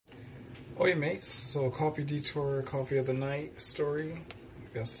Oh yeah, mate. So coffee detour, coffee of the night story.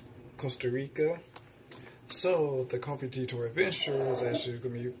 I guess Costa Rica. So the coffee detour adventure is actually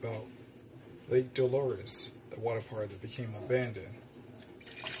going to be about Lake Dolores, the water park that became abandoned.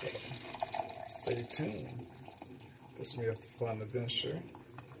 So stay tuned. This will be a fun adventure.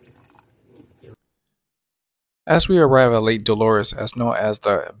 As we arrive at Lake Dolores, as known as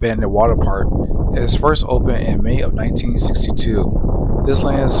the abandoned water park, it was first opened in May of 1962. This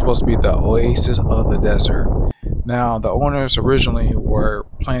land is supposed to be the oasis of the desert. Now, the owners originally were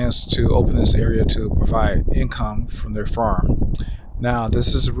plans to open this area to provide income from their farm. Now,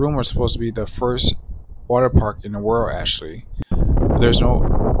 this is rumored supposed to be the first water park in the world, actually. There's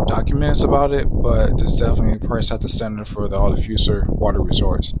no documents about it, but this definitely probably set the standard for all the future water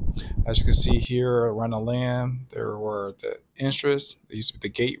resorts. As you can see here around the land, there were the entrances. There used to be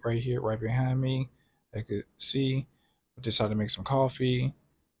the gate right here, right behind me. I could see. I decided to make some coffee.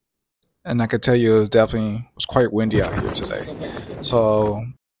 And I could tell you it definitely was quite windy out here today. So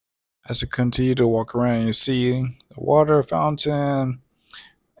as you continue to walk around, you see the water fountain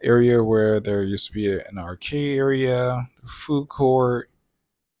area where there used to be an arcade area, food court,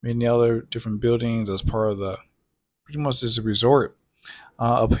 many other different buildings as part of the pretty much this resort.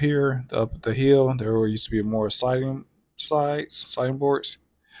 Up here, up the hill, there used to be more sliding boards,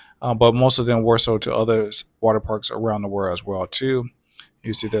 but most of them were sold to other water parks around the world as well too.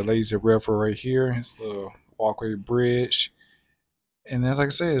 You see the lazy river right here. It's the walkway bridge, and as like I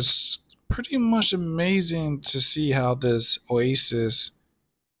said, it's pretty much amazing to see how this oasis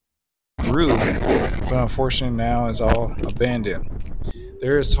grew, but unfortunately now it's all abandoned.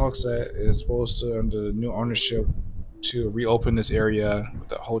 There is talks that it's supposed to, under the new ownership, to reopen this area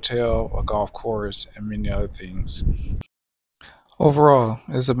with a hotel, a golf course, and many other things. Overall,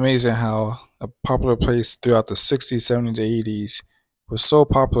 it's amazing how a popular place throughout the 60s, 70s, 80s was so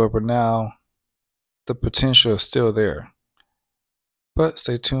popular, but now the potential is still there. But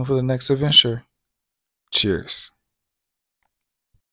stay tuned for the next adventure. Cheers.